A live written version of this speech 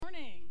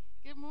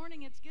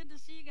It's good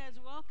to see you guys.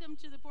 Welcome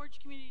to the Porch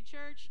Community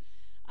Church.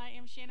 I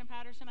am Shannon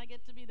Patterson. I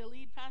get to be the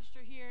lead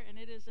pastor here, and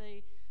it is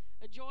a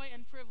joy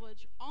and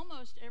privilege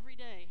almost every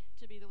day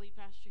to be the lead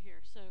pastor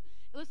here. So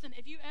listen,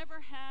 if you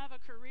ever have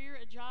a career,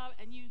 a job,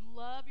 and you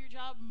love your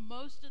job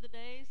most of the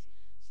days,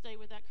 stay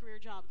with that career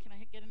job. Can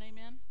I get an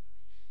amen?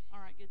 All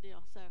right, good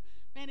deal. So,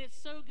 man, it's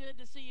so good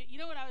to see you. You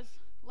know what? I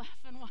was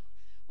laughing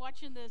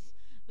watching the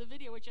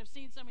video, which I've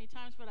seen so many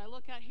times, but I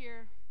look out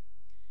here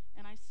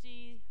and I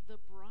see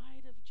the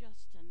bride of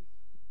Justin,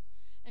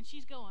 and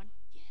she's going,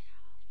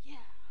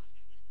 yeah.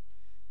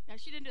 Now,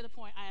 she didn't do the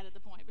point. I added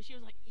the point, but she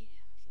was like, yeah.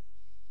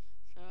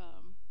 So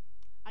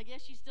I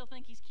guess you still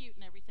think he's cute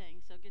and everything,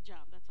 so good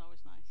job. That's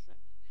always nice. So.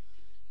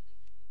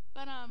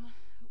 But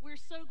we're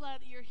so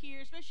glad that you're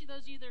here, especially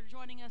those of you that are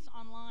joining us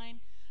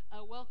online.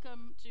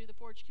 Welcome to the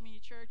Porch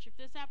Community Church. If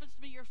this happens to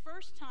be your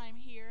first time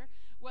here,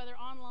 whether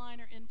online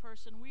or in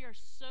person, we are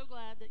so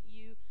glad that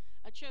you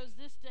chose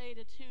this day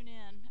to tune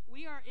in.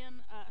 We are in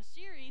a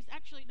series.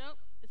 Actually,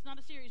 nope, it's not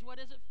a series. What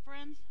is it,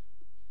 friends?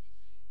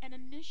 An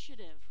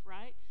initiative,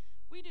 right?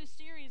 We do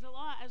series a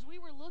lot. As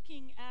we were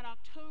looking at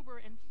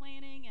October and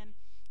planning and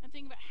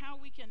thinking about how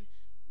we can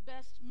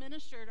best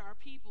minister to our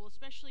people,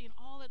 especially in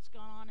all that's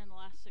gone on in the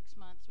last 6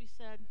 months, we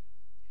said,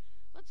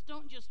 let's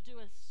don't just do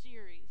a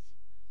series.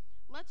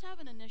 Let's have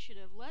an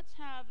initiative. Let's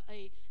have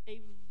a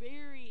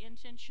very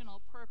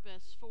intentional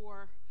purpose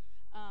for,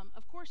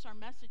 of course, our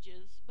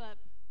messages, but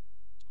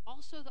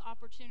also the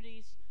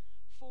opportunities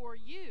for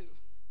you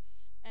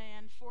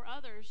and for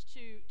others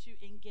to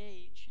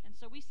engage. And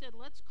so we said,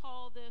 let's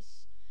call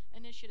this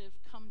initiative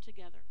Come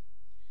Together,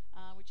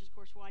 which is, of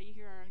course, why you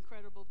hear our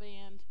incredible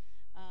band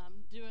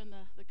doing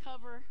the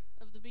cover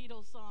of the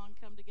Beatles song,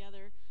 Come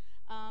Together.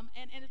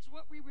 And it's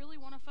what we really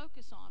want to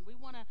focus on. We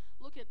want to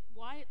look at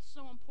why it's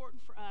so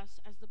important for us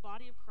as the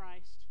body of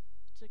Christ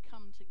to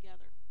come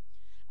together.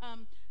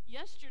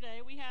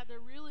 Yesterday, we had the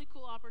really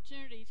cool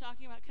opportunity,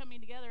 talking about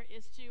coming together,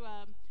 is to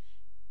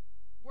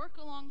work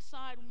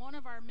alongside one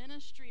of our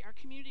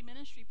community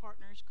ministry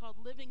partners called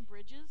Living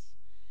Bridges.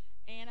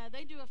 And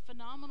they do a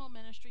phenomenal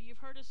ministry.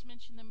 You've heard us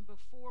mention them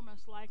before,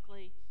 most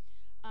likely.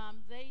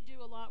 They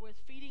do a lot with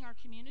feeding our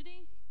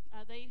community.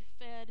 They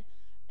fed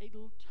a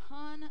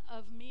ton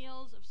of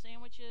meals, of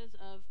sandwiches,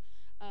 of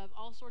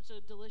all sorts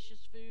of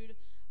delicious food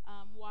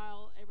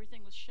while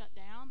everything was shut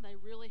down. They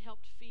really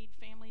helped feed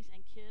families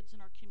and kids in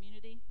our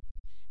community.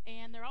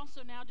 And they're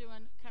also now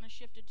kind of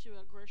shifted to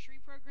a grocery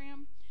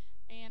program,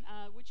 and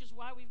which is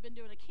why we've been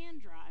doing a can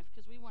drive,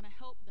 because we want to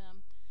help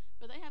them.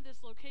 But they have this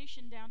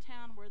location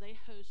downtown where they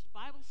host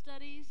Bible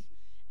studies,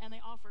 and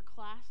they offer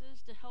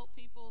classes to help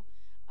people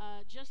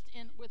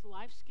with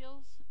life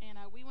skills. And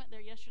we went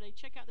there yesterday.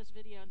 Check out this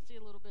video and see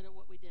a little bit of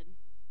what we did.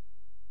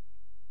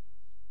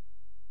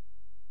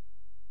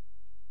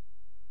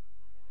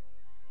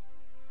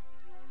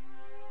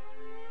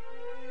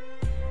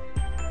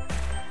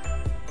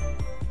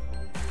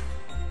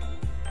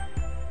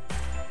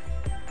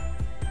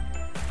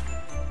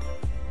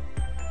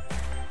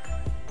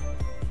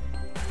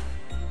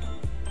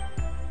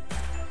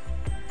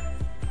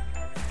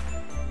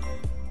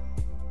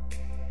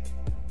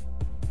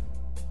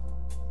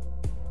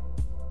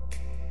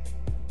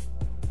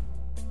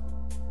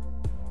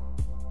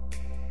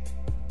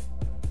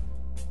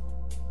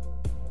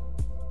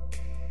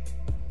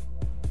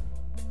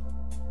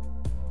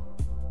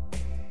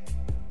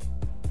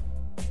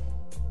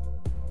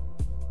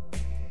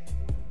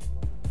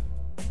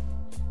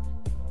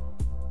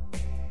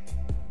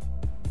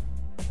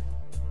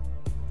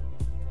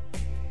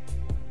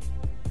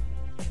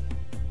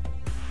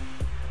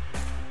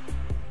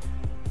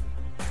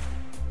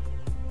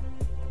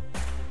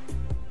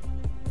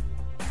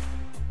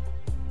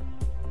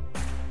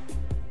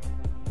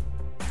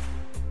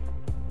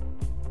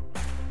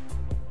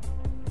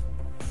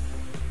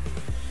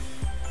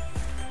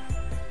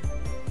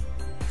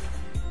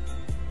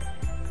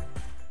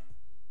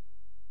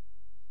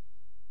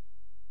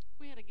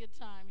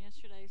 Time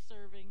yesterday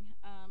serving,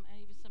 and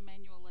even some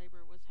manual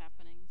labor was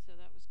happening, so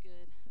that was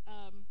good.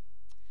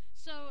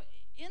 So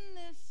in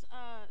this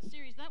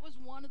series, that was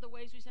one of the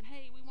ways we said,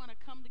 hey, we want to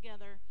come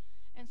together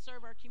and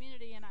serve our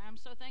community, and I'm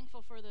so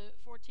thankful for the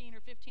 14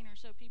 or 15 or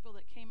so people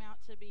that came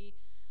out to be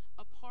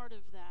a part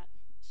of that.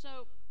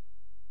 So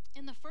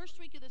in the first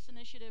week of this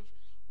initiative,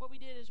 what we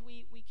did is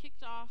we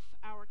kicked off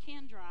our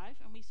can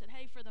drive, and we said,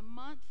 hey, for the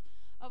month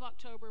of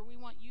October, we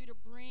want you to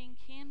bring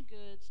canned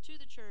goods to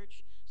the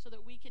church so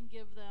that we can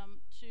give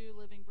them to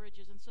Living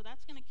Bridges. And so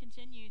that's going to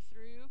continue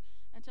through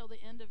until the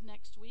end of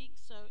next week.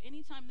 So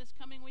anytime this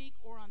coming week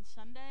or on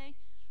Sunday,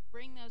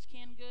 bring those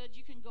canned goods.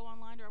 You can go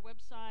online to our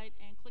website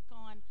and click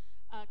on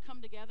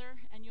Come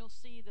Together, and you'll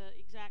see the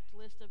exact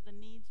list of the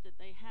needs that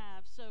they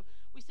have. So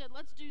we said,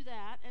 let's do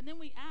that. And then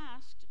we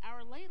asked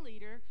our lay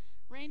leader,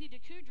 Randy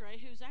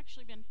DeCoudre, who's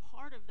actually been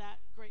part of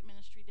that great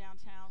ministry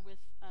downtown with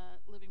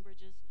Living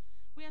Bridges,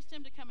 we asked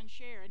him to come and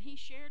share, and he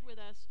shared with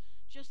us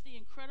just the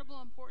incredible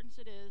importance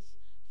it is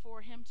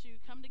for him to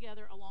come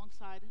together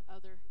alongside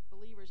other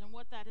believers and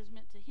what that has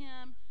meant to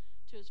him,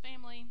 to his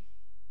family,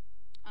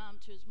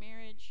 to his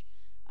marriage,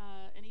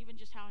 and even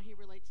just how he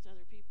relates to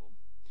other people.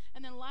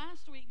 And then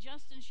last week,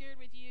 Justin shared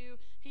with you,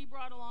 he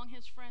brought along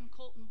his friend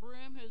Colton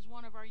Broom, who's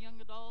one of our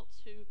young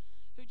adults, who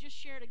just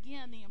shared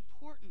again the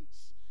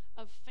importance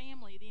of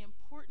family, the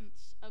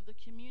importance of the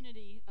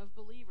community of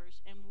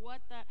believers, and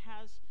what that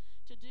has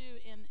to do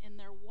in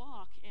their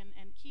walk, and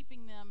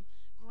keeping them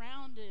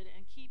grounded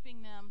and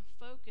keeping them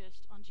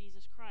focused on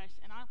Jesus Christ.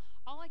 And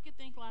all I could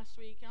think last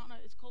week, I don't know,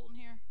 is Colton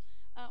here?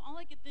 All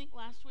I could think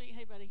last week,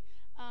 hey buddy,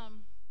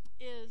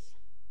 is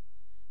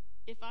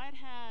if I'd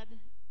had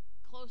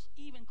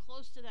even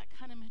close to that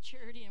kind of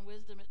maturity and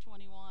wisdom at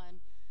 21,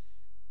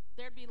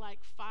 there'd be like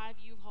 5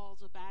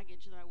 U-Hauls of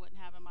baggage that I wouldn't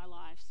have in my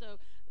life. So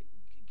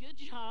good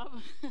job.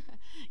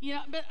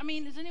 But I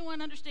mean, does anyone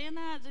understand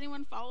that? Does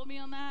anyone follow me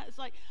on that? It's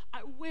like,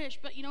 I wish,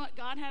 but you know what?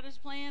 God had his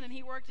plan and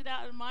he worked it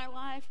out in my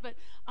life, but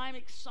I'm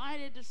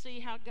excited to see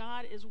how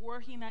God is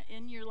working that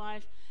in your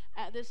life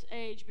at this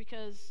age,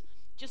 because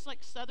just like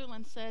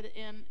Sutherland said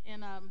in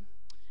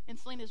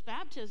Selena's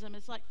baptism,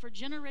 it's like for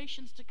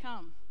generations to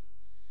come,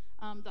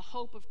 the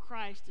hope of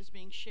Christ is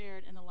being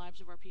shared in the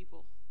lives of our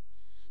people.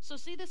 So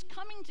see, this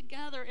coming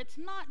together, it's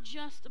not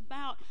just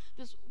about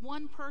this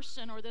one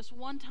person or this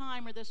one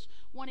time or this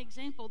one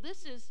example.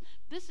 This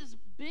is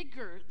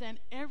bigger than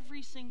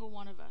every single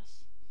one of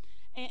us.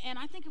 And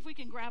I think if we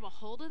can grab a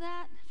hold of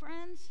that,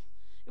 friends,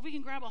 if we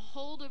can grab a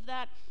hold of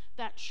that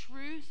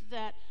truth,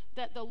 that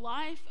the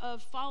life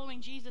of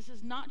following Jesus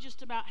is not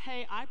just about,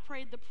 hey, I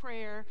prayed the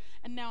prayer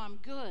and now I'm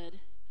good.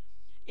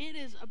 It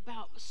is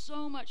about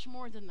so much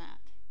more than that.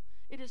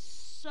 It is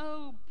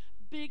so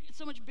big,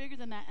 so much bigger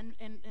than that,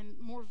 and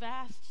more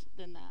vast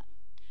than that.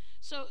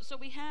 So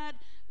we had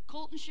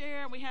Colton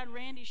share, we had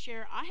Randy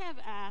share. I have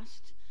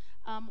asked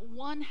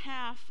one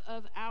half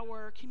of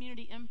our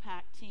community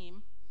impact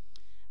team,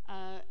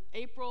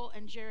 April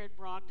and Jared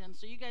Brogdon.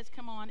 So you guys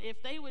come on.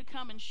 If they would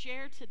come and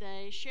share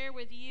today, share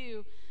with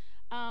you,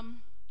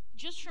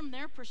 just from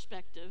their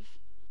perspective,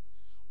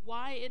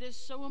 why it is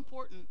so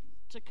important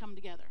to come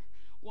together.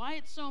 Why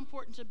it's so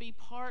important to be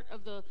part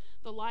of the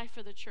life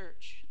of the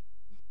church.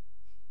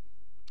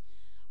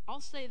 I'll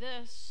say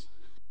this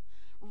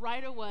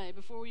right away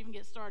before we even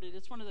get started.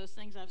 It's one of those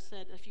things I've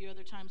said a few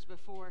other times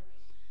before.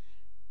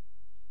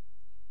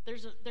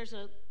 There's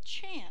a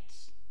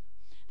chance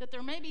that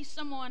there may be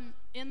someone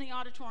in the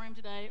auditorium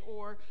today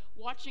or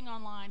watching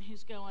online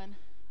who's going,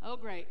 oh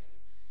great,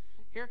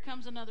 here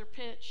comes another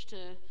pitch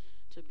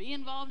to be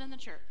involved in the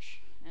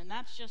church, and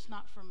that's just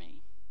not for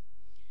me.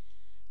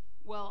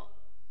 Well,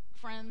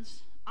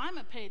 friends, I'm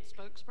a paid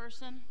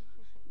spokesperson.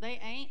 They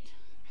ain't.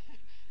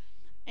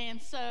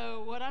 And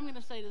so what I'm going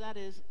to say to that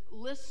is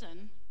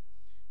listen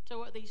to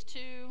what these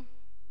two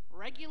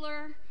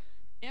regular,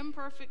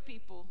 imperfect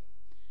people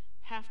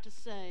have to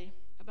say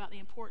about the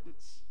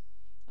importance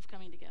of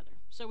coming together.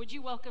 So would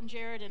you welcome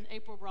Jared and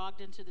April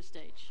Brogdon to the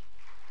stage?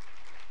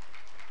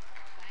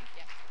 Thank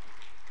you.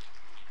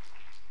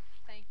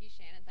 Thank you,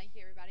 Shannon. Thank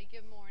you, everybody.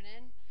 Good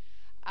morning.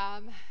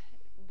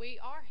 We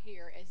are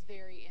here as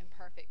very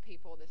imperfect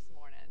people this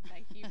morning.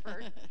 Thank you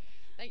for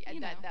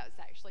that was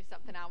actually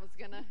something I was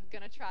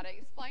gonna try to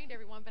explain to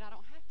everyone, but I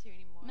don't have to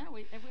anymore. No,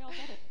 we all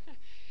get it.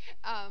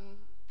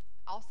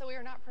 Also, we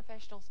are not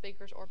professional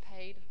speakers or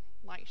paid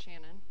like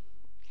Shannon.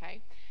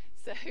 Okay,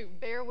 so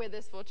bear with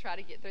us. We'll try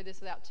to get through this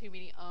without too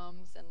many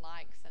ums and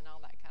likes and all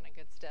that kind of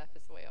good stuff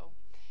as well.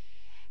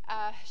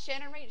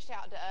 Shannon reached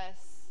out to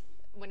us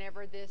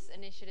whenever this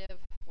initiative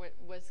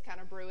was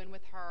kind of brewing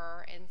with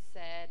her and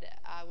said,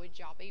 would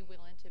y'all be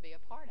willing to be a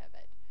part of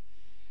it?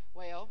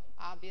 Well,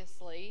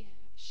 obviously,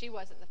 she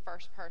wasn't the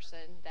first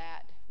person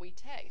that we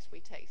text. We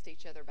text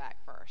each other back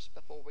first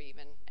before we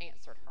even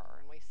answered her,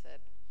 and we said,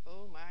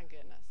 oh my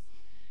goodness.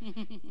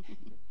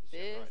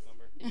 Did she have the right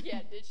number?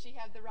 Yeah, did she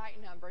have the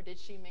right number? Did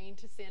she mean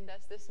to send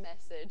us this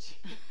message?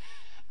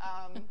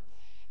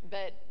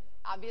 But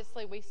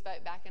obviously we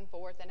spoke back and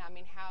forth, and I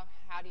mean,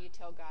 how do you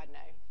tell God no?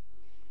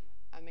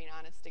 I mean,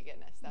 honest to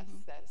goodness,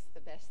 that's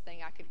the best thing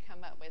I could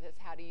come up with is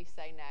how do you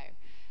say no?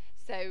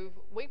 So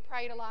we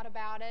prayed a lot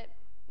about it.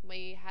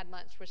 We had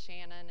lunch with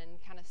Shannon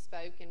and kind of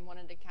spoke and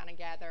wanted to kind of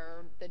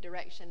gather the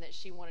direction that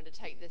she wanted to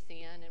take this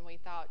in, and we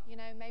thought,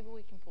 maybe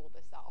we can pull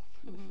this off.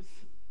 Mm-hmm.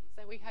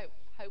 So we hope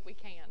we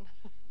can.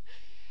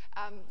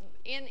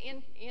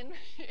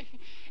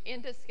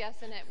 In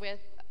discussing it with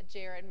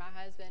Jared, my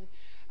husband,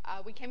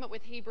 we came up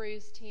with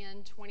Hebrews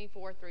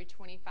 10:24 through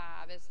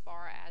 25 as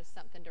far as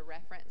something to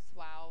reference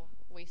while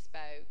we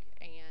spoke,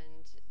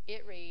 and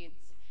it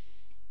reads,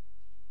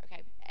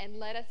 okay, and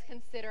let us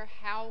consider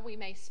how we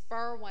may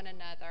spur one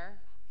another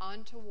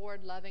on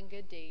toward love and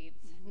good deeds,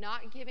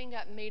 not giving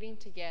up meeting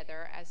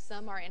together as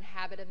some are in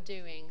habit of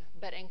doing,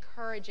 but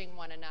encouraging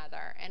one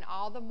another, and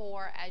all the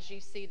more as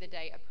you see the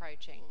day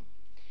approaching.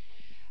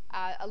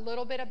 A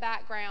little bit of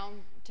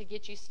background to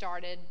get you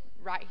started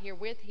right here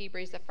with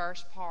Hebrews, the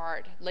first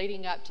part,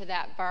 leading up to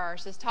that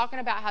verse, is talking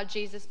about how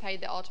Jesus paid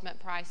the ultimate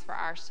price for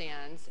our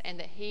sins and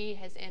that he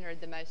has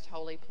entered the most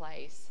holy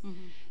place.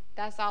 Mm-hmm.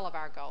 That's all of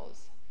our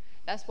goals.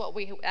 That's what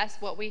we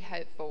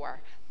hope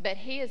for. But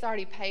he has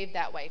already paved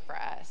that way for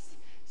us.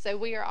 So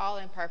we are all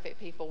imperfect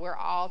people. We're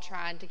all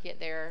trying to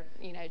get there,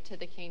 to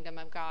the kingdom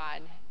of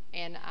God.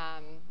 And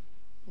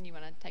you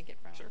want to take it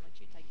from? Sure. I'll let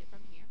you take it from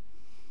here.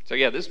 So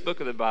yeah, this book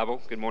of the Bible,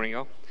 good morning,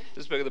 y'all.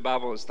 This book of the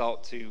Bible is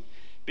thought to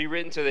be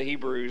written to the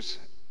Hebrews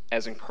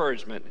as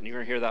encouragement, and you're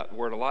going to hear that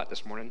word a lot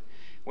this morning,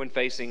 when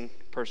facing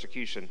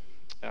persecution,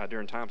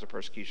 during times of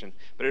persecution.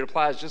 But it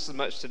applies just as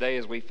much today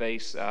as we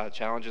face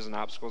challenges and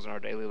obstacles in our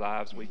daily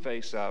lives. We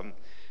face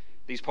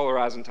these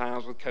polarizing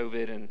times with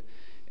COVID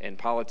and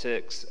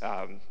politics,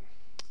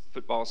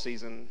 football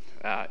season,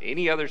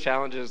 any other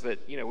challenges that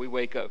we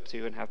wake up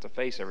to and have to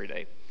face every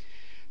day.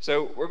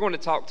 So we're going to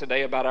talk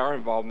today about our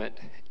involvement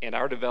and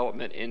our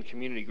development in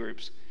community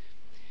groups.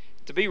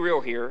 To be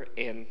real here,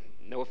 and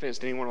no offense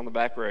to anyone on the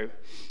back row,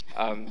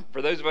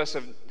 for those of us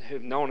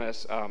who've known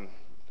us,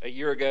 a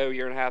year ago,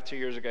 year and a half, 2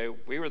 years ago,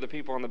 we were the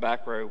people on the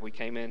back row. We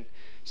came in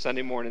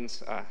Sunday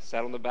mornings,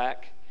 sat on the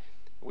back.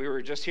 We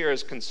were just here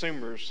as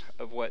consumers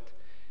of what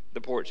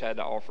the Porch had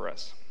to offer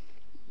us.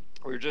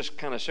 We were just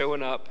kind of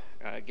showing up,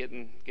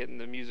 getting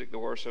the music, the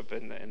worship,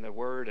 and the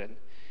word,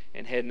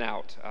 and heading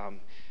out.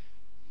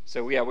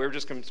 So yeah, we were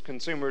just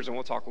consumers, and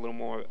we'll talk a little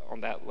more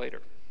on that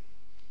later.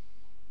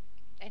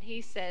 And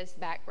he says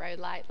back row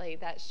lightly.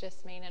 That's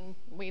just meaning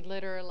we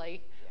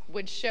literally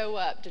would show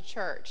up to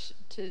church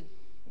to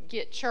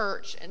get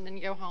church and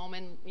then go home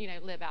and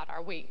live out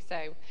our week.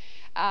 So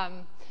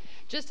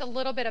just a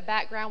little bit of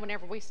background.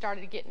 Whenever we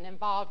started getting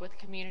involved with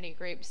community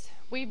groups,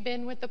 we've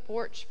been with the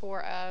Porch for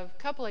a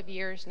couple of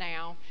years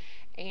now,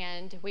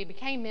 and we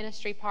became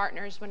ministry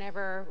partners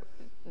whenever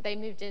they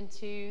moved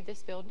into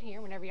this building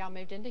here, whenever y'all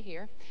moved into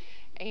here.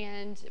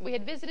 And we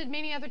had visited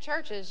many other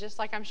churches, just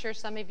like I'm sure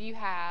some of you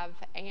have.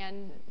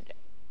 And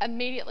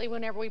immediately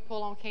whenever we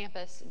pull on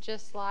campus,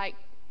 just like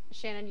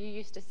Shannon, you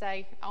used to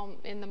say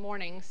in the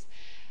mornings,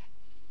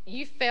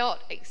 you felt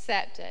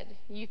accepted.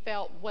 You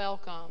felt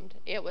welcomed.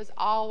 It was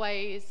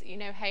always,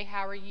 hey,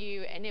 how are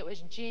you? And it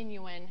was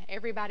genuine.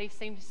 Everybody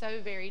seemed so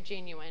very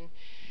genuine.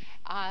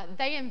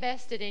 They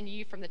invested in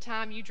you from the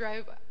time you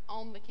drove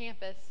on the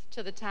campus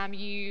to the time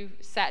you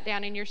sat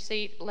down in your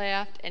seat,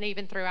 left, and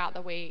even throughout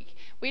the week.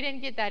 We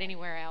didn't get that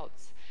anywhere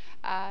else.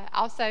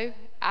 Also,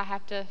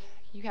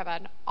 you have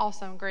an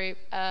awesome group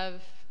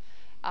of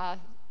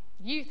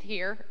youth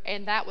here,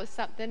 and that was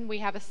something. We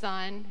have a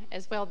son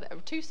as well,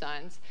 2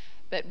 sons,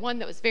 but one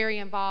that was very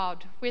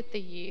involved with the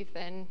youth,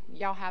 and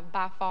y'all have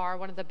by far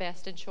one of the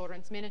best in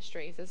children's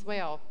ministries as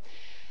well.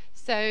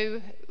 So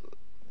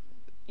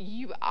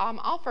you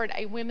offered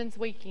a women's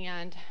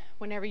weekend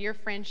whenever your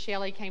friend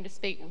Shelly came to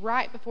speak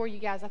right before you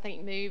guys, I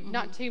think, moved,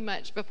 not too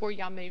much before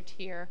y'all moved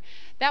here.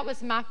 That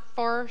was my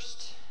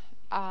first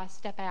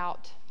step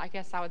out, I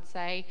guess I would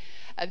say,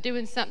 of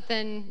doing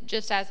something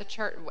just as a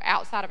church,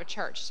 outside of a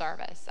church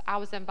service. I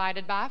was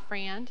invited by a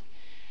friend,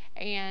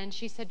 and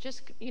she said,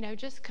 just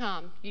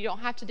come. You don't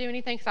have to do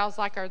anything, because I was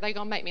like, are they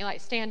going to make me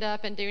stand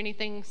up and do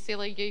anything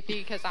silly, goofy,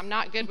 because I'm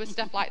not good with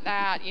stuff like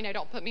that.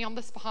 Don't put me on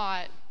the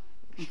spot.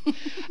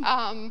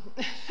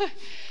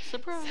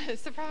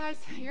 Surprise,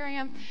 here I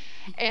am.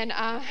 And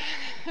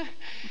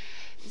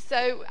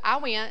so I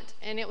went,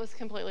 and it was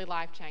completely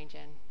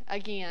life-changing.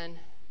 Again,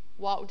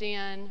 walked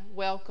in,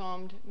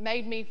 welcomed,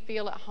 made me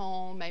feel at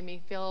home, made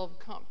me feel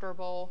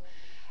comfortable.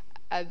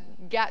 I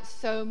got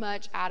so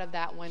much out of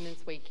that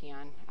women's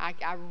weekend.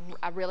 I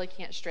really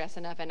can't stress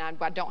enough, and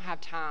I don't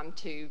have time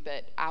to,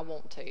 but I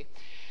want to.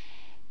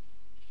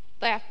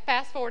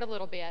 Fast forward a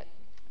little bit.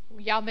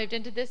 Y'all moved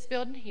into this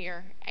building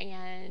here,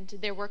 and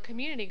there were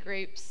community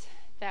groups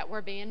that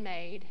were being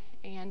made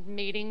and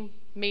meeting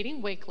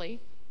weekly.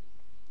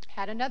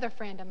 Had another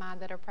friend of mine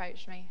that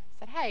approached me,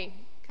 said, hey,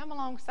 come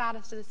alongside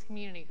us to this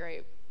community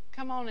group.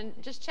 Come on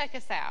and just check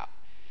us out.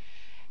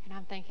 And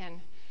I'm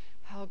thinking,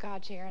 oh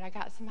God, Jared, I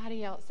got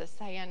somebody else that's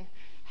saying,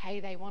 hey,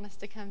 they want us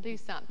to come do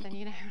something,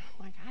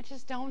 Like, I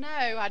just don't know.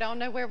 I don't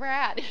know where we're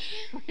at.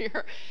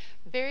 We're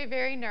very,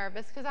 very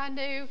nervous, because I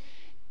knew,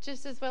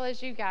 just as well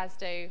as you guys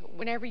do,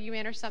 whenever you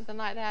enter something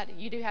like that,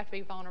 you do have to be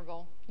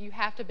vulnerable. You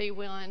have to be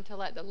willing to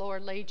let the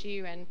Lord lead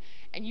you, and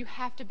you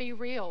have to be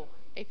real.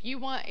 If you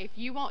want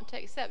to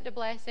accept a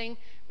blessing,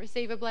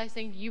 receive a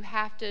blessing, you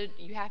have to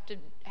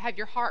have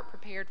your heart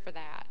prepared for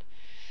that.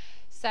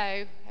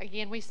 So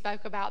again, we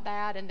spoke about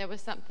that, and there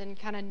was something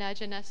kind of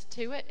nudging us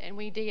to it, and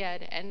we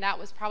did. And that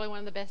was probably one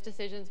of the best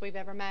decisions we've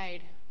ever made,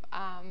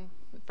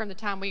 from the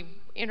time we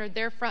entered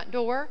their front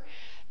door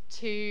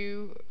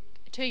to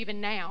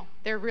even now.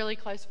 They're really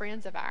close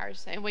friends of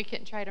ours, and we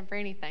couldn't trade them for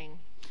anything.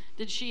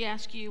 Did she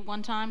ask you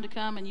one time to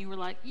come and you were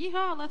like,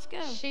 yeehaw, let's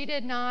go? She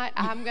did not.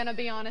 I'm going to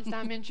be honest,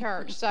 I'm in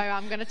church, so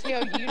I'm going to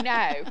tell you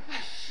no.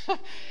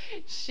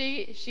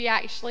 She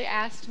actually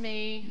asked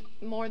me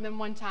more than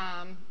one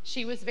time.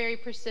 She was very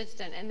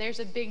persistent, and there's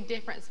a big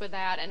difference with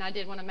that, and I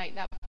did want to make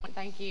that point.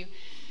 Thank you.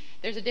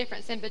 There's a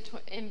difference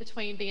in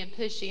between being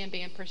pushy and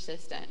being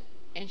persistent.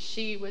 And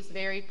she was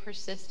very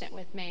persistent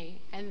with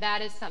me. And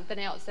that is something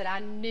else that I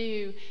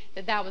knew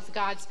that was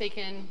God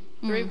speaking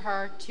through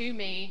her to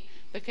me,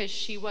 because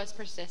she was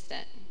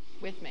persistent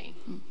with me.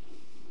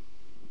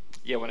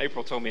 yeah, when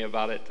April told me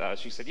about it,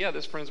 she said, yeah,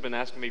 this friend's been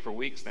asking me for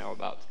weeks now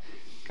about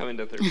coming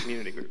to their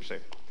community group. So,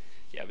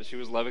 yeah, but she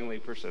was lovingly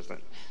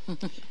persistent.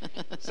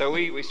 So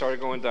we started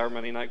going to our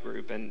Monday night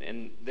group,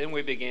 and then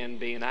we began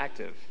being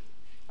active.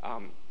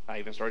 I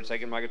even started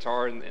taking my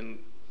guitar and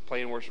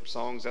playing worship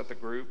songs at the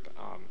group,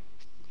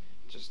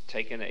 just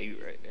taking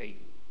a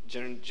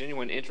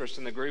genuine interest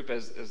in the group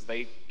as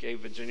they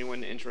gave a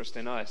genuine interest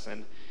in us.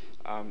 And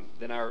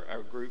then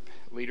our group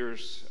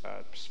leaders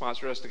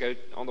sponsored us to go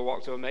on the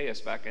walk to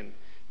Emmaus back in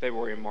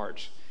February and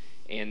March.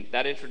 And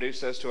that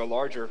introduced us to a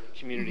larger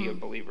community of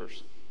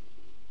believers.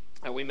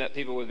 And we met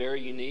people with very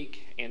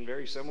unique and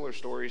very similar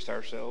stories to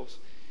ourselves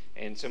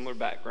and similar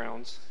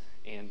backgrounds.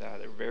 And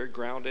they were very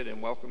grounded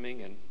and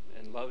welcoming and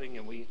loving.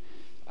 And we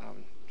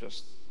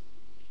just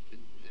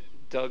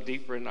dug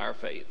deeper in our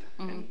faith.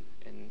 And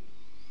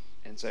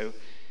so,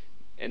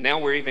 and now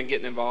we're even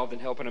getting involved in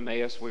helping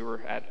Emmaus. We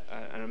were at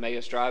an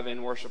Emmaus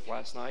drive-in worship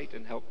last night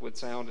and helped with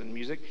sound and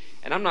music.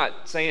 And I'm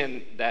not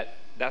saying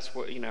that's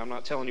what, I'm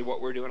not telling you what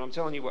we're doing. I'm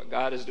telling you what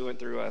God is doing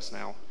through us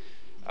now.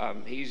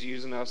 He's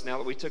using us now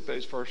that we took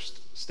those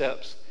first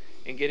steps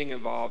in getting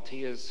involved.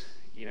 He is,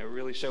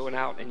 really showing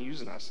out and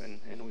using us,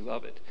 and we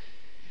love it.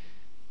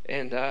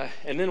 And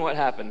then what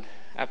happened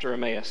after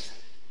Emmaus?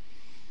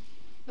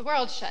 The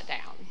world shut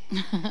down.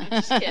 I'm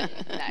just kidding.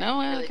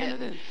 No, it really kind of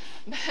did.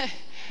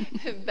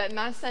 But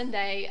my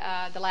Sunday,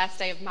 the last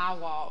day of my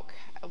walk,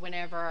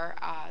 whenever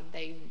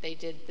they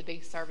did the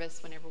big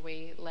service, whenever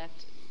we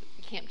left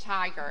Camp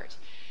Tigert,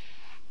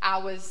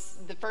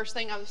 the first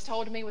thing I was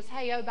told to me was,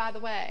 hey, oh, by the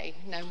way,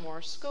 no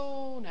more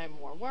school, no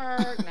more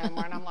work, no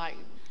more. And I'm like,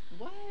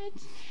 what?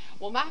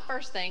 Well, my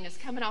first thing is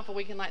coming off a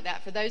weekend like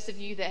that. For those of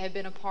you that have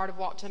been a part of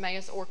Walk to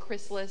Emmaus or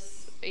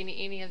Chrysalis,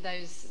 any of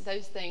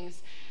those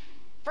things,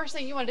 first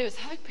thing you want to do is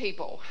hug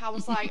people. I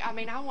was like, I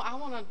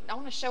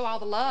want to show all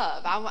the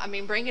love.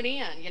 Bring it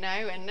in,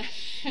 and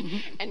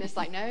and it's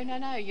like, no,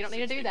 you don't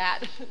need to do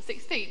that.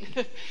 6 feet.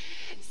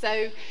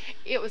 So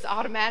it was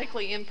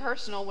automatically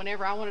impersonal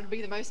whenever I wanted to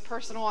be the most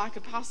personal I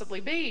could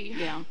possibly be.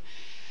 Yeah.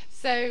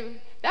 So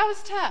that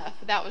was tough.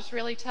 That was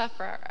really tough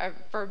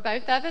for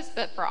both of us,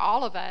 but for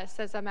all of us,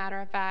 as a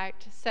matter of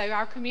fact. So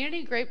our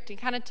community group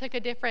kind of took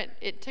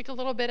a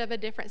little bit of a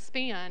different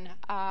spin,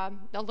 a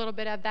little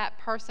bit of that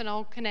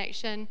personal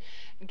connection,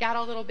 got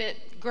a little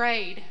bit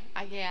grayed,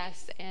 I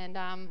guess, and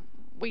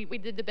we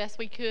did the best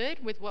we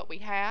could with what we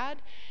had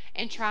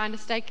and trying to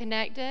stay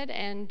connected.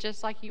 And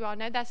just like you all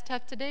know, that's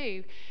tough to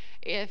do.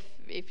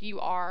 If you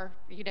are,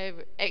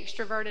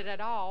 extroverted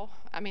at all,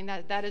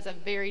 that is a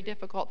very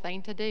difficult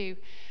thing to do.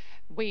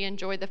 We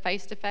enjoy the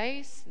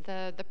face-to-face,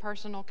 the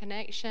personal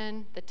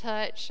connection, the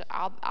touch,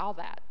 all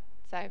that.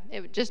 So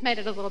it just made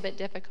it a little bit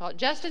difficult.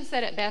 Justin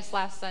said it best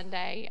last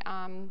Sunday,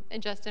 and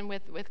Justin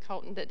with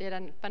Colton that did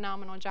a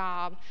phenomenal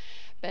job.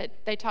 But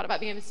they talked about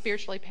being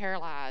spiritually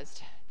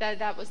paralyzed. That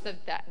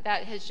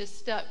has just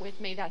stuck with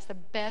me. That's the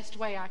best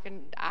way I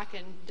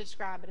can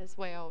describe it as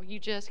well. You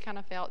just kind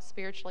of felt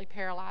spiritually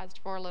paralyzed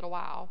for a little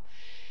while.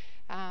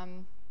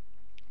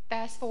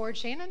 Fast forward,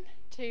 Shannon,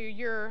 to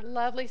your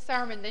lovely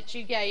sermon that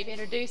you gave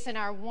introducing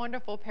our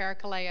wonderful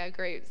parakaleo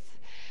groups.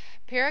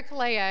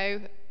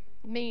 Parakaleo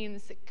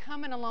means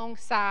coming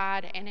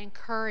alongside and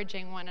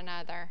encouraging one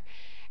another.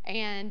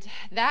 And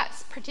that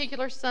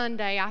particular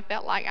Sunday, I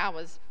felt like I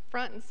was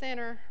front and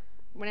center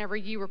whenever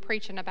you were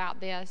preaching about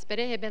this, but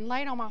it had been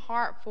laid on my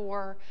heart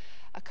for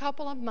a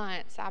couple of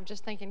months. I'm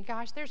just thinking,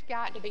 gosh, there's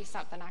got to be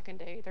something I can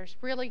do. There's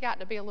really got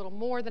to be a little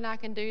more than I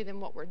can do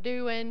than what we're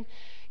doing,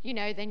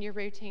 than your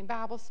routine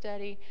Bible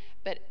study.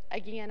 But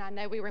again, I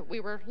know we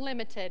were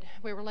limited.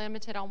 We were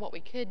limited on what we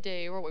could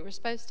do or what we were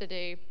supposed to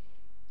do.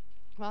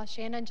 Well,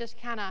 Shannon just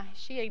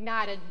she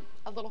ignited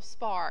a little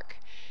spark.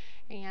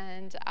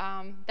 And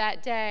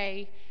that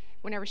day,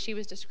 whenever she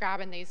was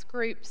describing these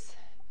groups,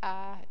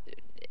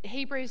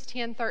 Hebrews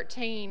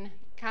 10:13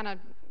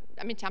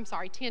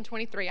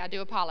 10:23, I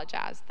do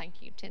apologize,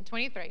 thank you,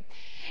 10:23,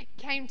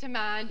 came to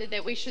mind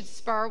that we should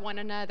spur one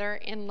another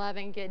in love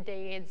and good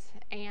deeds.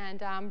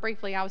 And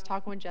briefly, I was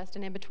talking with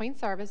Justin in between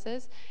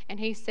services, and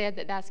he said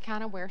that that's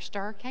kind of where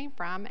stir came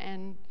from,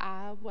 and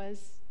I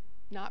was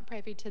not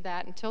privy to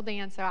that until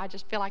then, so I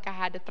just feel like I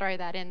had to throw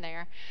that in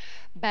there.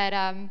 But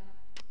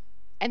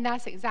and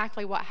that's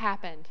exactly what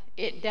happened.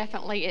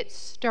 It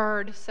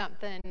stirred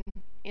something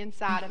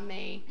inside of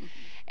me.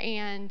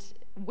 And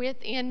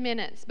within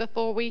minutes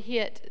before we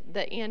hit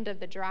the end of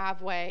the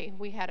driveway,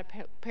 we had a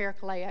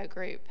parakaleo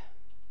group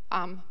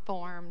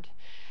formed.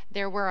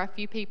 There were a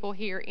few people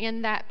here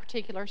in that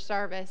particular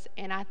service,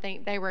 and I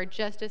think they were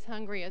just as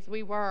hungry as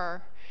we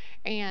were.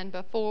 And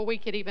before we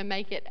could even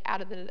make it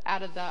out of the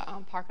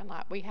parking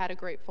lot, we had a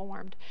group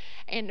formed.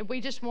 And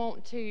we just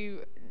want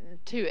to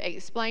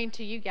explain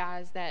to you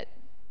guys that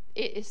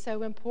it is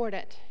so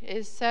important. It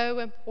is so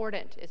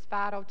important. It's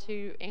vital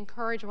to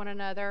encourage one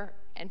another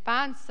and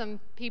find some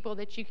people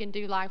that you can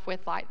do life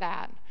with like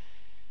that.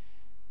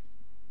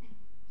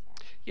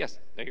 Yes,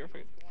 no, you're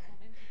fine.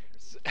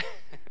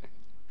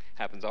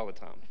 Happens all the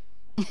time.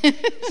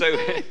 So,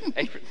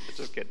 April,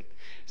 just kidding.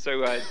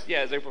 So, as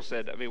April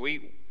said,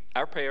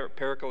 our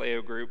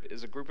Parakaleo group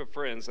is a group of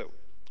friends that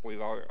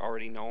we've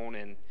already known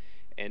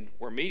and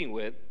we're meeting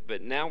with,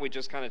 but now we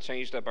just kind of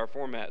changed up our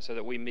format so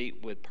that we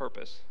meet with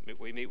purpose.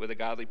 We meet with a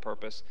godly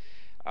purpose.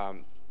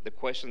 The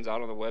questions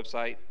out on the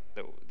website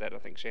that I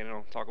think Shannon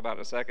will talk about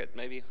in a second,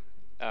 maybe,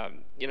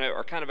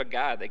 are kind of a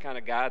guide. They kind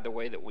of guide the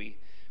way that we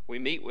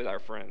meet with our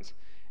friends.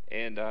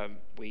 And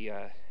we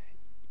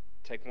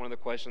take one of the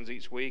questions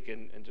each week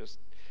and just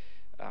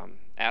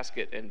ask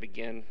it and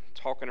begin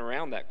talking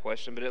around that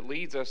question. But it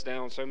leads us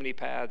down so many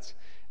paths,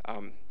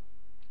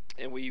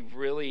 and we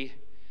really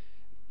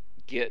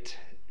get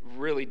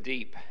really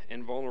deep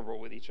and vulnerable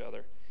with each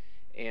other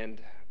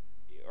and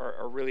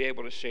are really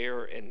able to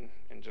share and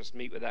just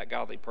meet with that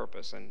godly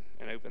purpose and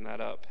open that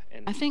up.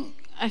 And I think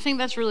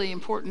that's really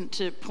important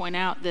to point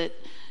out, that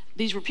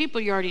these were people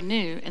you already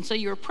knew, and so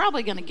you were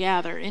probably going to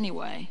gather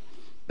anyway,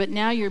 but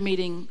now you're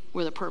meeting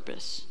with a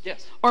purpose.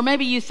 Yes. Or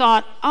maybe you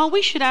thought, oh,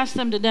 we should ask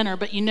them to dinner,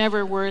 but you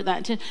never were that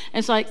intent.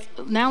 It's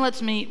like, now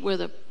let's meet with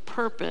a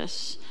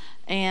purpose.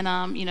 And,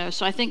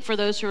 so I think for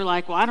those who are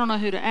like, well, I don't know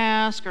who to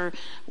ask, or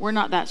we're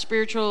not that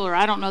spiritual, or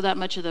I don't know that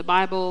much of the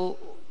Bible,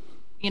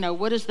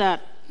 what is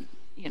that,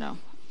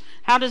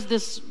 how does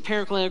this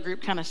Parakaleo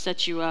group kind of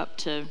set you up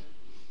to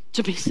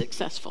be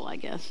successful, I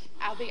guess?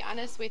 I'll be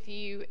honest with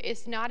you,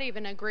 it's not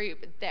even a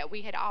group that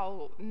we had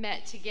all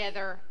met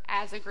together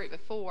as a group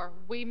before.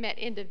 We met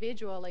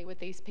individually with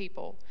these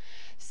people.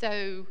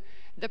 So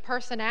the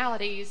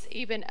personalities,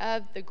 even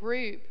of the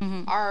group,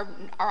 are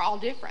all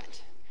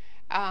different.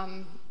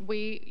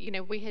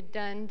 We had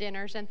done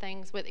dinners and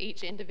things with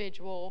each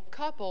individual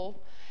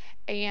couple,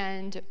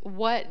 and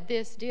what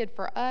this did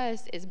for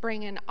us is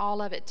bringing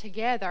all of it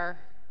together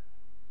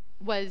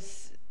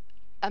was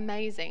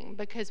amazing,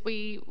 because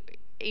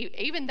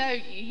even though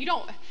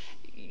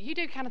you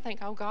do kind of think,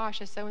 oh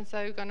gosh, is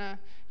so-and-so gonna,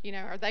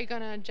 are they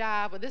gonna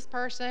jive with this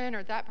person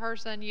or that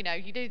person? You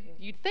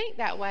think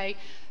that way,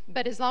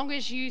 but as long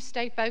as you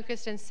stay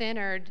focused and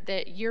centered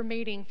that you're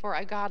meeting for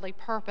a godly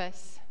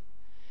purpose,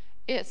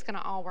 it's going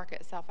to all work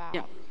itself out.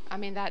 Yeah. I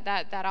mean,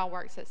 that all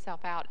works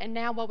itself out. And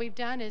now what we've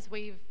done is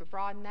we've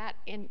broadened that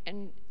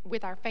in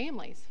with our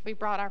families. We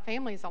brought our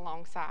families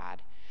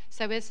alongside.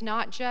 So it's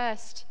not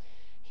just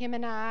him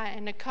and I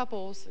and the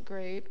couples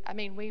group. I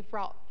mean, we've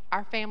brought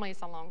our families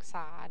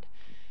alongside.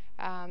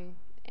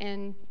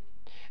 And,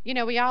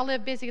 we all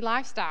live busy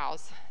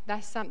lifestyles.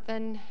 That's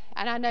something,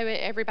 and I know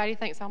everybody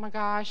thinks, oh my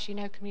gosh,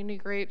 community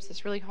groups,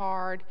 it's really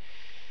hard.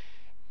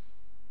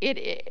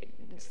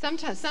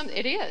 Sometimes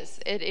it is.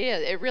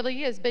 It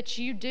really is. But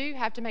you do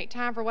have to make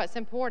time for what's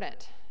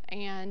important.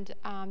 And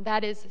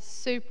that is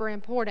super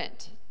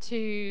important,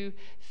 to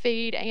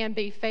feed and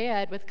be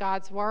fed with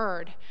God's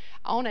Word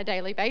on a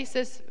daily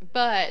basis,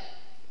 but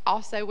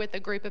also with a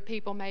group of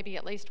people maybe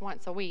at least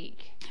once a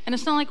week. And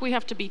it's not like we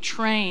have to be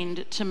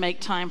trained to make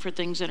time for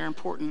things that are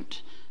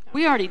important.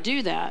 We already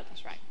do that.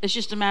 That's right. It's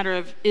just a matter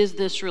of, is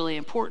this really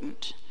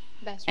important?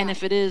 That's right. And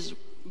if it is,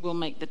 we'll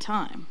make the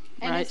time.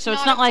 And right? it's So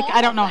it's not not a like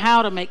I don't know formal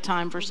how to make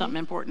time for something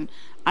important.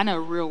 I know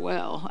real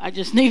well. I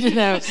just need to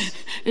know,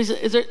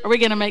 are we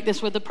going to make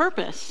this with a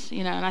purpose?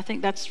 And I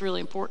think that's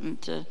really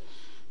important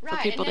for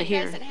people to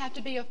hear. Right, and it doesn't have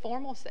to be a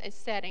formal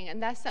setting.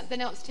 And that's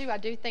something else, too. I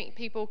do think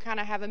people kind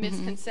of have a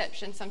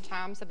misconception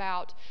sometimes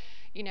about,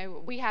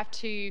 we have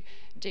to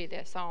do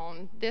this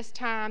on this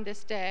time,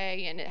 this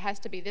day, and it has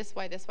to be this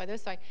way, this way,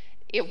 this way.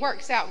 It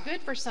works out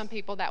good for some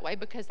people that way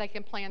because they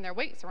can plan their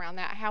weeks around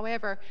that.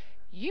 However,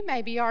 you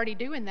may be already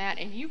doing that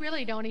and you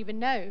really don't even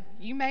know.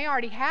 You may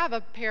already have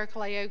a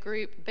Parakaleo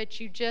group, but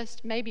you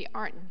just maybe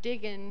aren't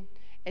digging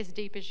as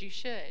deep as you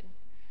should.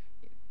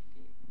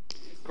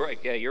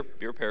 Correct. Yeah, your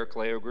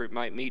Parakaleo group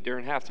might meet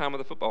during halftime of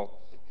the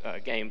football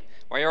game.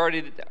 While you're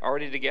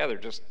already together,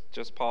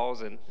 just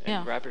pause and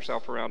wrap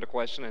yourself around a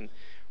question and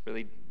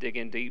really dig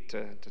in deep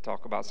to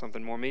talk about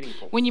something more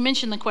meaningful. When you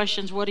mention the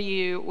questions, what are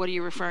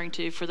you referring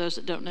to for those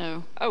that don't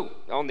know? Oh,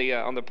 on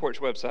the Porch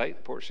website,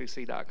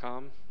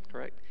 porchcc.com.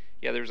 Correct.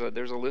 Yeah, there's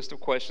a list of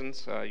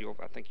questions. I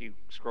think you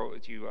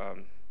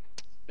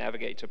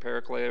navigate to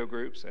Parakaleo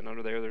groups, and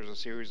under there's a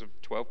series of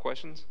 12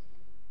 questions,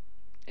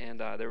 and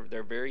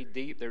they're very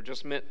deep. They're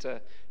just meant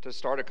to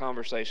start a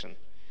conversation.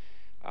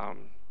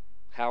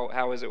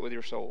 How is it with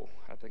your soul?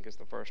 I think is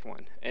the first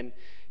one, and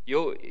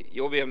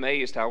you'll be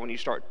amazed how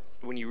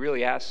when you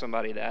really ask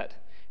somebody that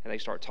and they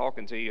start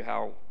talking to you,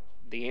 how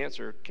the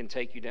answer can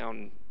take you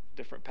down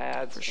different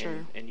paths. For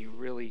sure. And you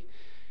really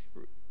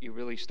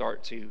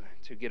start to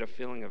get a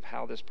feeling of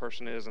how this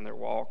person is in their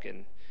walk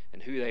and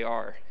who they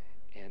are,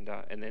 and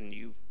then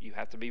you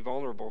have to be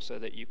vulnerable so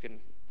that you can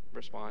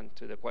respond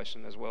to the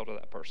question as well to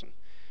that person.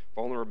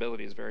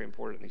 Vulnerability is very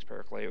important in these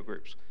Parakaleo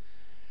groups.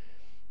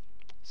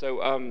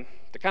 So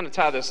to kind of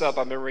tie this up,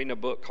 I've been reading a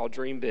book called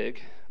Dream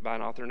Big by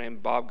an author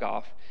named Bob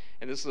Goff,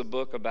 and this is a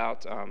book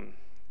about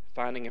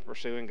finding and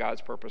pursuing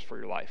God's purpose for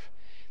your life.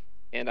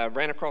 And I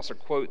ran across a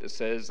quote that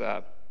says,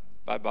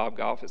 by Bob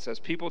Goff, it says,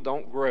 "People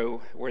don't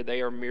grow where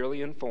they are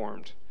merely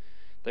informed.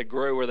 They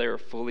grow where they are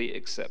fully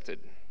accepted."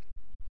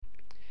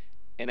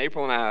 And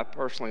April and I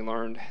personally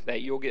learned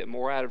that you'll get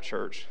more out of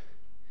church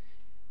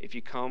if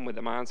you come with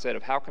the mindset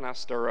of how can I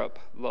stir up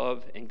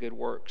love and good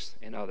works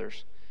in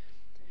others,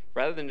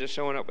 rather than just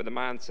showing up with the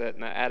mindset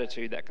and that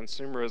attitude, that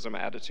consumerism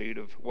attitude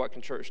of what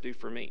can church do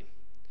for me.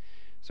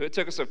 So it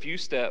took us a few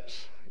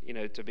steps,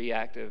 to be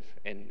active,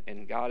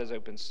 and God has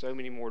opened so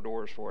many more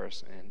doors for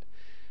us, and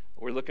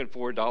we're looking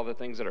forward to all the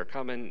things that are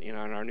coming, in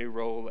our new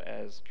role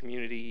as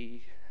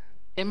community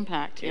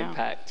impact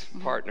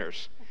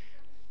partners.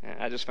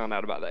 I just found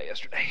out about that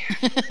yesterday.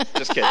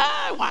 Just kidding.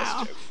 Wow.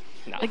 That's a joke.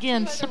 No.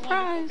 Again,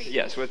 surprise.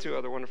 Yes, with 2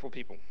 other wonderful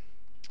people.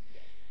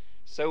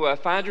 So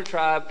find your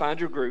tribe, find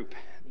your group.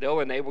 They'll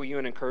enable you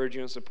and encourage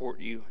you and support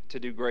you to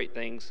do great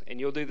things, and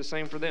you'll do the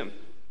same for them.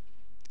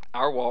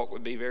 Our walk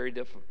would be very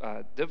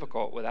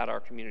difficult without our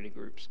community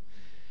groups,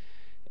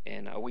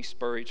 and we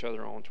spur each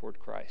other on toward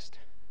Christ.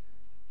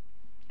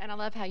 And I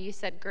love how you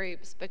said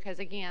groups, because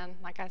again,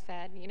 like I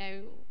said,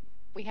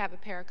 we have a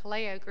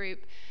parakaleo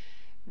group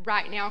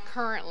right now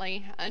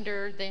currently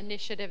under the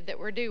initiative that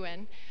we're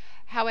doing.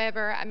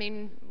 However,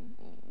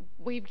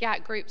 we've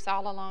got groups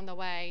all along the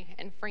way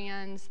and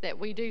friends that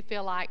we do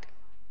feel like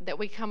that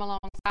we come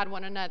alongside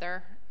one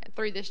another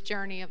through this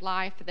journey of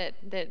life that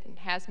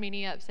has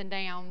many ups and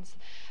downs.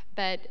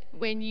 But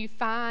when you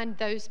find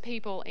those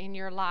people in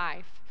your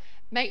life,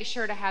 make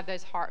sure to have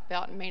those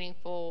heartfelt and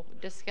meaningful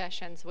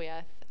discussions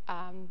with.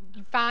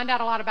 You find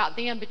out a lot about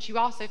them, but you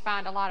also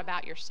find a lot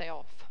about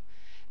yourself.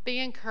 Be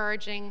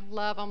encouraging,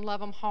 love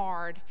them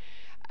hard.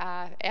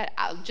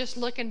 Just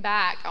looking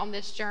back on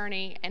this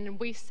journey, and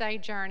we say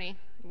journey,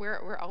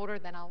 we're older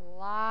than a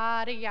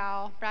lot of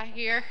y'all right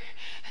here,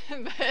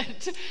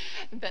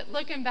 but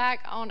looking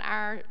back on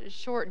our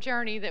short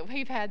journey that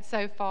we've had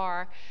so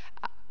far,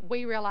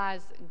 we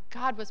realize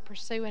God was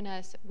pursuing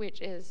us,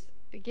 which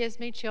it gives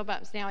me chill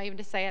bumps now even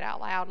to say it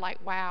out loud,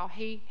 like, wow,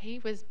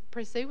 he was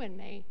pursuing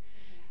me.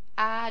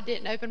 I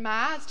didn't open my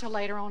eyes till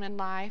later on in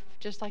life,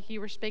 just like you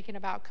were speaking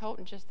about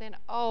Colton just then.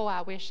 Oh,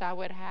 I wish I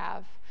would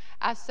have.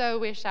 I so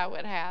wish I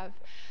would have,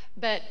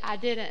 but I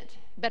didn't.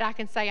 But I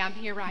can say I'm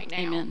here right now.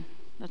 Amen.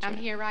 That's I'm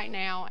right. here right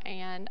now,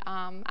 and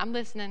I'm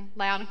listening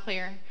loud and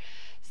clear.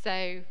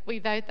 So we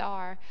both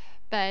are.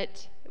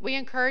 But we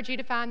encourage you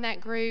to find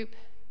that group,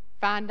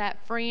 find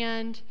that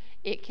friend.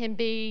 It can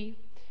be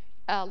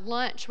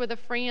lunch with a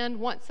friend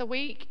once a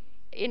week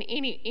in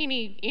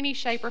any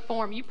shape or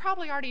form. You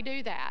probably already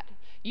do that.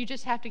 You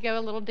just have to go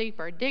a little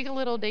deeper, dig a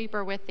little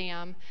deeper with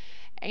them,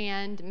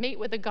 and meet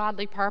with a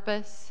godly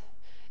purpose.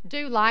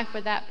 Do life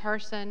with that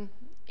person.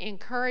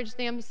 Encourage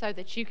them so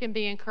that you can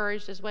be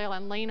encouraged as well,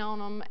 and lean on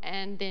them,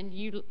 and then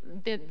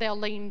they'll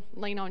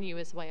lean on you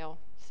as well.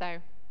 So,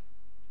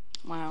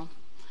 wow.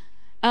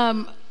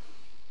 I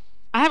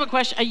have a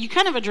question. You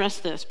kind of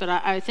addressed this, but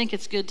I think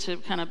it's good to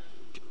kind of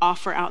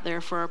offer out there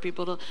for our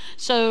people to.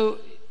 So,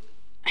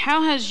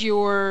 how has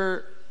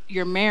your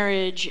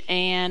marriage,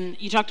 and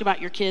you talked about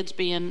your kids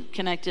being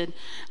connected,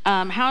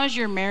 how has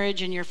your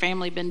marriage and your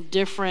family been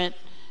different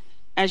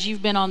as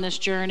you've been on this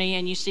journey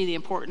and you see the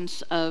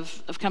importance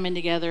of coming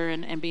together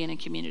and being in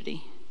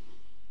community?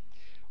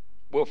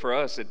 Well, for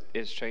us,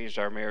 it's changed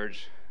our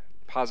marriage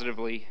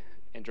positively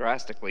and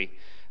drastically.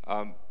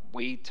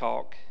 We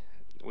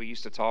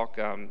used to talk,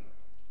 more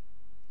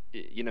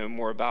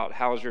about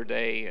how's your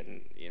day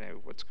and,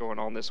 what's going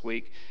on this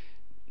week.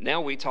 Now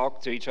we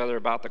talk to each other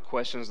about the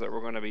questions that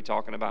we're going to be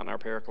talking about in our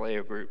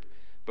Parakaleo group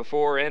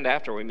before and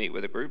after we meet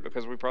with a group,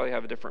 because we probably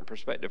have a different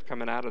perspective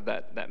coming out of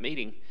that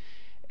meeting.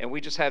 And we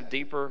just have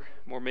deeper,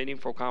 more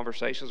meaningful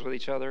conversations with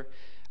each other.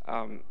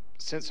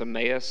 Since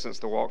the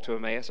walk to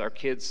Emmaus, our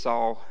kids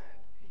saw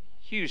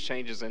huge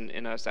changes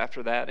in us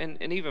after that,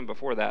 and even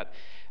before that.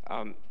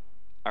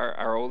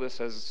 Our oldest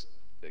has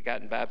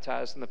gotten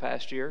baptized in the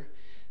past year.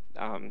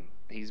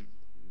 He's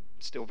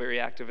still very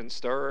active in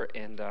Stir,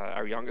 and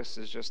our youngest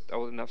is just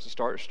old enough to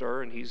start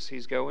Stir, and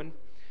he's going.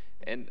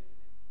 And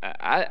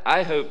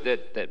I hope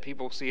that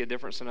people see a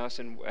difference in us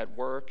at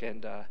work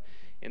and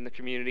in the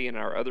community and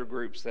our other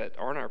groups that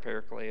aren't our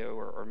Parakaleo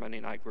or Monday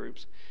night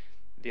groups,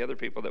 the other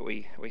people that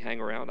we hang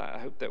around. I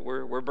hope that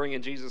we're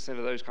bringing Jesus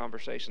into those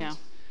conversations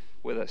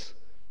with us.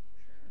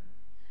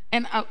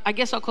 And I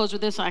guess I'll close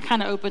with this. I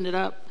kind of opened it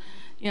up.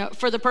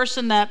 For the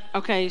person that,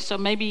 okay, so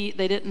maybe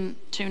they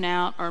didn't tune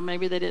out, or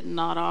maybe they didn't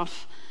nod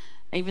off,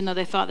 even though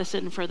they thought this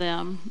isn't for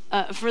them.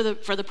 For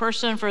the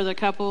person, for the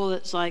couple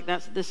that's like,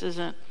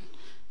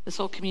 this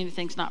whole community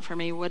thing's not for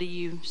me, what do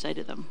you say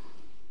to them?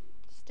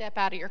 Step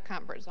out of your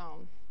comfort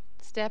zone.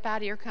 Step out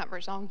of your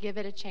comfort zone. Give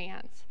it a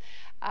chance.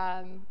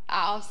 I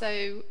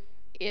also,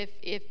 if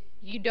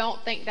you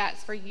don't think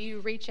that's for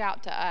you, reach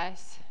out to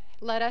us.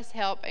 Let us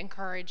help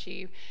encourage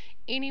you.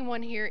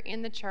 Anyone here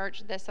in the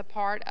church that's a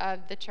part of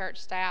the church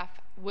staff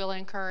will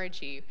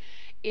encourage you.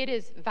 It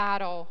is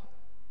vital,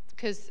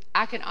 because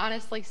I can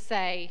honestly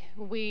say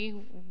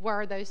we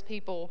were those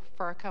people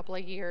for a couple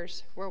of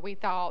years where we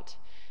thought,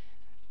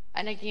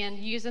 and again,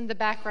 using the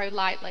back row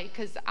lightly,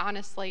 because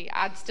honestly,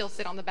 I'd still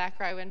sit on the back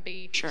row and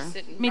be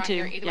sitting Me right too.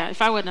 here either Yeah, way.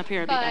 if I wasn't up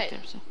here, I'd be back there.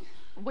 So.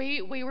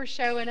 We were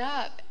showing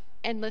up,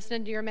 And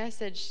listening to your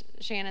message,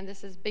 Shannon,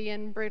 this is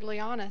being brutally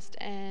honest.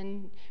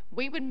 And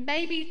we would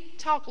maybe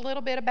talk a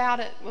little bit about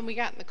it when we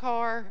got in the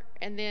car,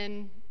 and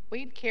then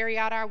we'd carry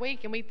out our week,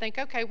 and we'd think,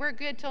 okay, we're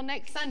good till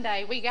next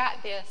Sunday. We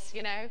got this,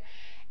 you know.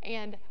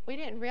 And we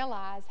didn't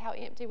realize how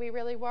empty we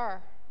really were.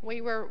 We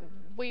were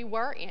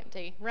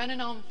empty,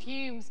 running on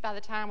fumes by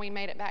the time we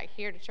made it back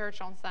here to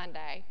church on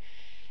Sunday.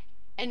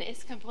 And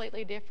it's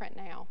completely different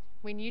now.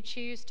 When you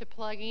choose to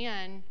plug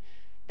in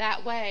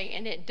that way,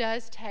 and it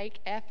does take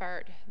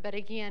effort, but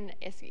again,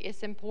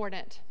 it's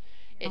important.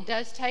 It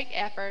does take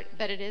effort,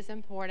 but it is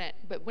important.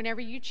 But whenever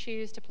you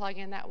choose to plug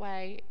in that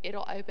way,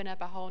 it'll open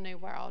up a whole new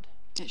world.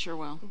 It sure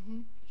will.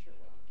 Mm-hmm.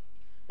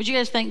 Would you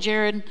guys thank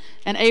Jared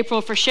and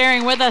April for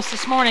sharing with us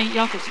this morning?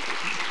 Y'all can.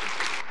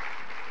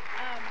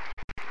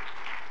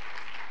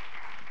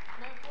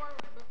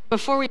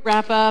 Before we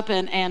wrap up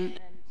and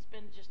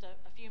spend just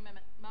a few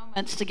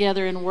moments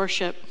together in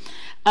worship,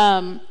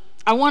 I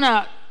want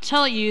to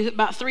tell you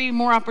about 3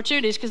 more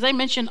opportunities, because they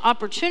mentioned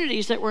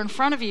opportunities that were in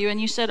front of you, and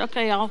you said,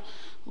 okay,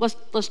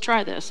 let's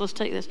try this, let's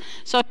take this.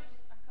 So a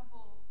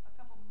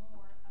couple more.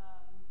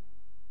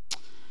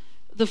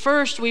 The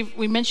first,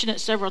 we mentioned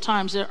it several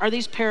times, are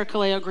these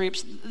parakaleo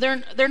groups.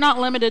 They're not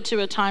limited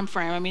to a time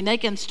frame. I mean, they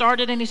can start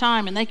at any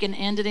time and they can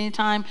end at any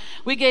time.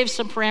 We gave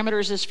some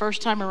parameters this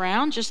first time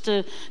around just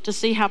to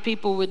see how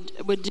people would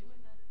do.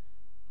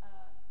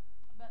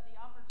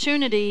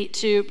 Opportunity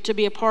to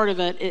be a part of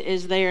it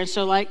is there. And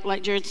so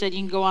like Jared said, you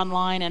can go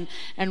online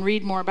and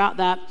read more about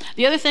that.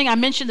 The other thing I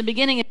mentioned at the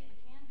beginning is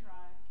the can drive.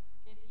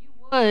 If you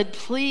would,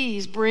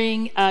 please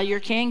bring your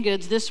canned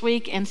goods this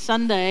week and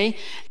Sunday.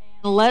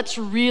 And let's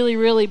really,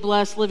 really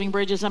bless Living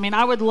Bridges. I mean,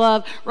 I would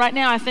love, right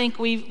now I think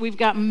we've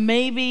got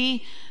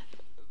maybe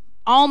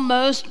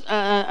almost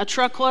a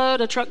truck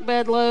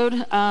bed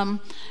load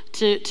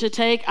to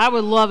take. I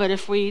would love it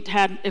if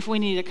we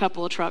needed a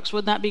couple of trucks.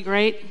 Wouldn't that be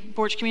great,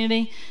 Porch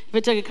community? If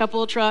it took a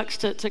couple of trucks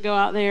to go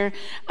out there.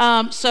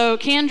 So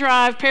Can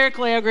Drive,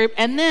 Parakaleo group,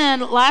 and then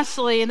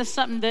lastly, and this is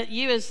something that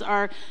you as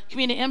our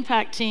community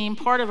impact team,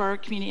 part of our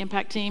community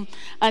impact team,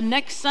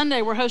 next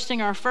Sunday we're hosting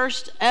our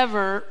first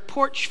ever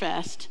Porch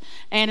Fest,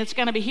 and it's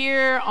going to be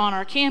here on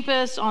our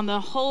campus on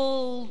the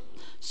whole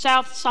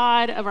south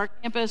side of our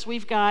campus.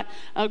 We've got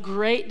a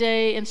great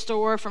day in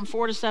store from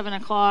 4 to 7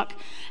 o'clock,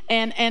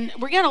 and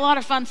we're getting a lot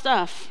of fun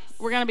stuff.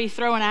 We're going to be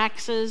throwing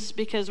axes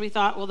because we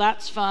thought, well,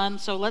 that's fun,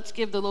 so let's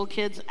give the little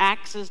kids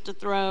axes to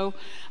throw.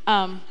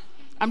 I'm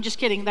just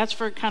kidding. That's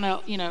for kind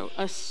of,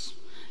 us,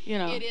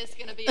 It is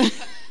going to be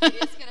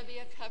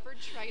a covered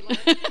trailer.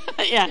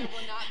 Yeah,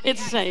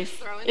 it's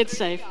safe. It's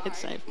safe. It's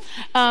safe.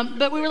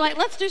 But we were like,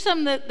 let's do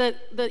something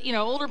that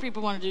older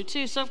people want to do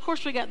too. So of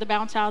course we got the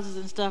bounce houses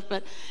and stuff,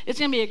 but it's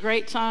going to be a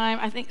great time.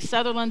 I think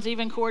Sutherland's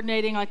even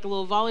coordinating like the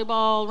little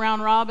volleyball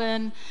round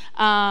robin.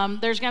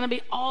 There's going to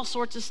be all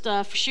sorts of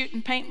stuff.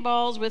 Shooting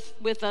paintballs with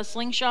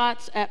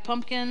slingshots at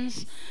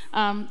pumpkins.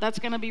 That's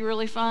going to be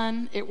really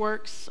fun. It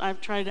works.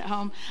 I've tried it at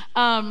home.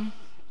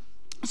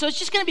 So it's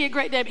just going to be a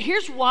great day. But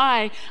here's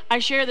why I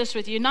share this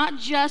with you. Not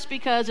just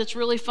because it's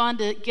really fun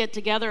to get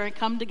together and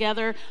come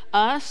together,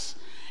 us.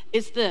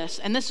 It's this.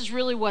 And this is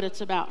really what it's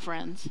about,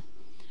 friends.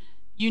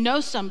 You know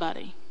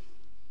somebody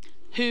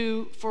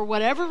who, for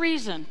whatever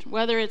reason,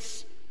 whether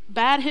it's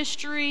bad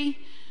history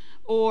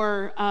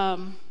or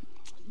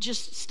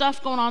just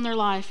stuff going on in their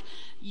life,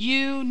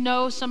 you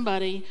know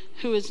somebody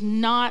who is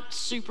not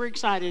super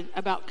excited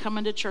about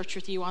coming to church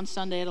with you on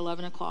Sunday at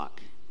 11 o'clock.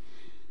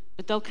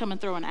 But they'll come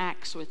and throw an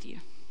axe with you.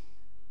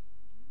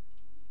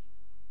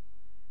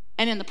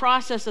 And in the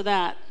process of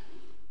that,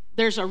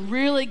 there's a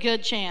really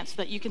good chance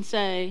that you can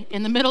say,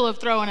 in the middle of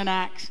throwing an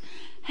axe,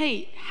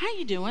 hey, how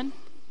you doing?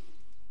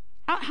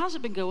 How's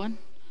it been going?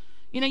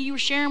 You were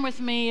sharing with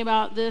me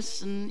about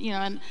this, and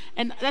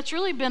that's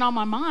really been on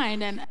my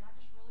mind, and I just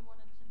really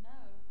wanted to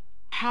know,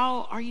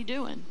 how are you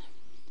doing?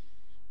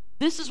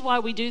 This is why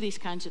we do these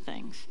kinds of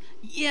things.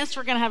 Yes,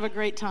 we're going to have a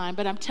great time,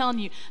 but I'm telling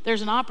you,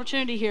 there's an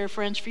opportunity here,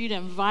 friends, for you to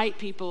invite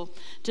people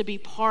to be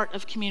part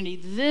of community.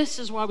 This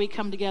is why we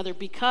come together,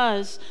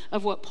 because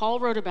of what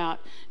Paul wrote about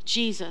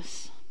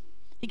Jesus.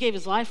 He gave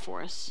his life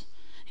for us.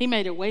 He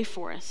made a way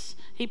for us.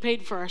 He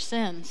paid for our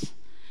sins.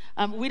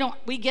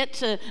 We get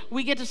to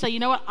say, you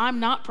know what, I'm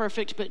not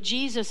perfect, but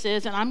Jesus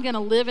is, and I'm going to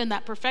live in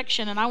that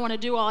perfection, and I want to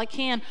do all I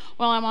can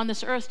while I'm on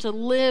this earth to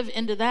live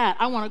into that.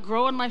 I want to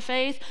grow in my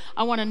faith.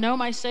 I want to know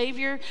my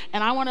Savior,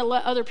 and I want to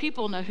let other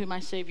people know who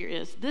my Savior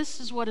is. This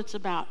is what it's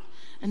about,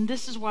 and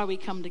this is why we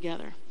come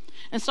together.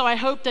 And so I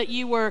hope that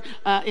you were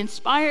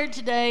inspired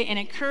today and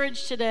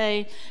encouraged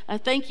today.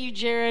 Thank you,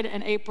 Jared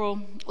and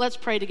April. Let's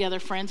pray together,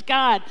 friends.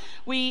 God,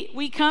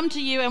 we come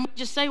to you and we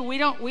just say we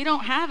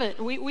don't have it.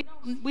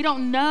 We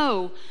don't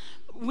know.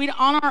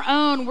 On our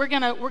own, we're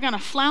gonna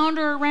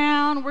flounder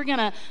around. We're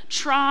gonna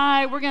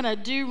try. We're gonna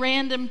do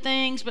random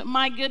things. But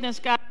my goodness,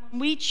 God, when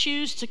we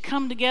choose to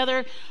come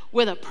together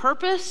with a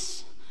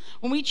purpose,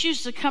 when we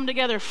choose to come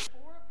together for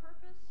a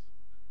purpose,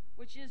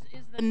 which is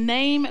the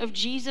name of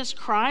Jesus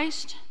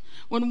Christ.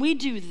 When we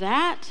do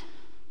that,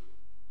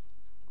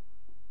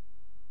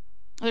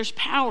 there's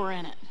power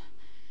in it.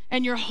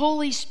 And your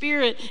Holy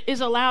Spirit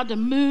is allowed to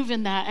move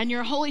in that. And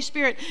your Holy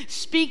Spirit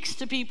speaks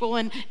to people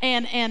and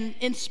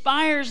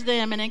inspires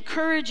them and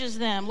encourages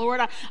them.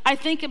 Lord, I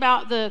think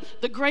about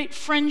the great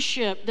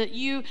friendship that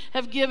you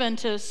have given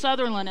to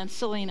Sutherland and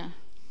Selena.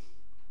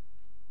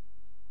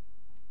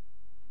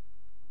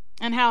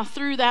 And how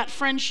through that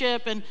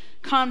friendship and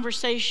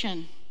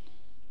conversation,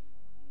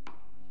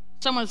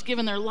 someone's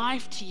given their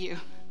life to you.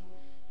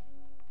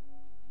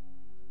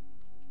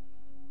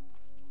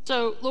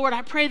 So, Lord,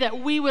 I pray that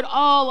we would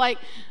all, like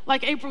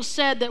April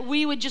said, that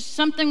we would just,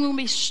 something will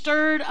be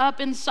stirred up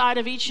inside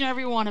of each and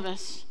every one of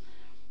us.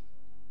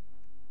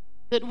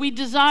 That we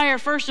desire,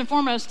 first and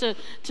foremost,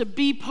 to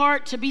be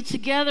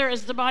together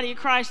as the body of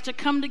Christ, to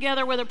come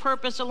together with a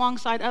purpose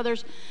alongside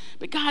others.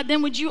 But God,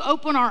 then would you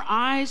open our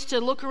eyes to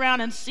look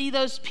around and see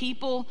those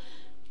people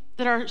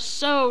that are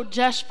so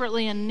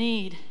desperately in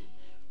need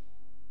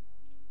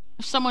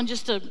of someone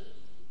just to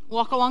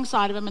walk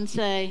alongside of them and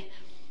say,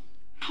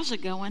 how's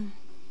it going?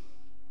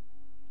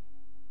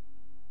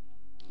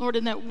 Lord,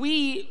 and that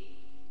we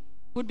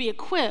would be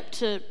equipped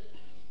to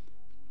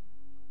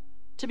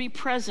be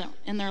present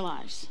in their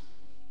lives.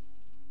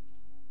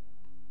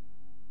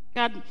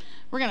 God,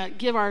 we're going to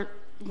give our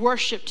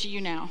worship to you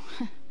now.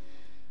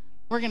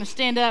 We're going to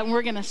stand up and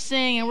we're going to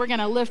sing and we're going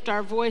to lift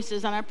our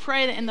voices. And I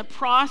pray that in the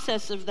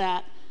process of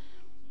that,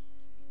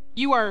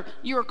 you are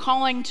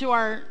calling to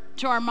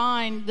our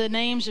mind the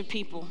names of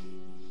people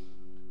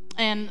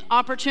and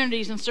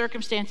opportunities and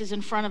circumstances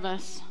in front of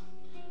us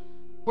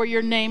where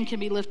your name can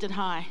be lifted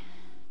high.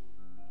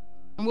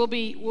 And we'll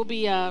be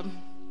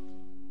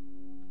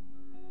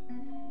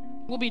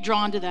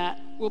drawn to that.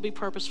 We'll be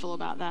purposeful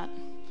about that.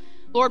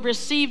 Lord,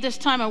 receive this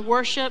time of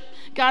worship.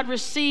 God,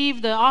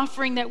 receive the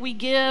offering that we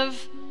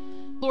give.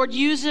 Lord,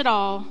 use it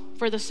all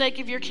for the sake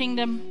of your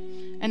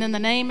kingdom. And in the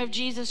name of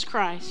Jesus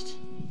Christ,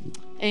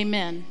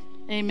 amen.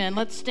 Amen.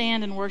 Let's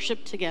stand and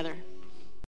worship together.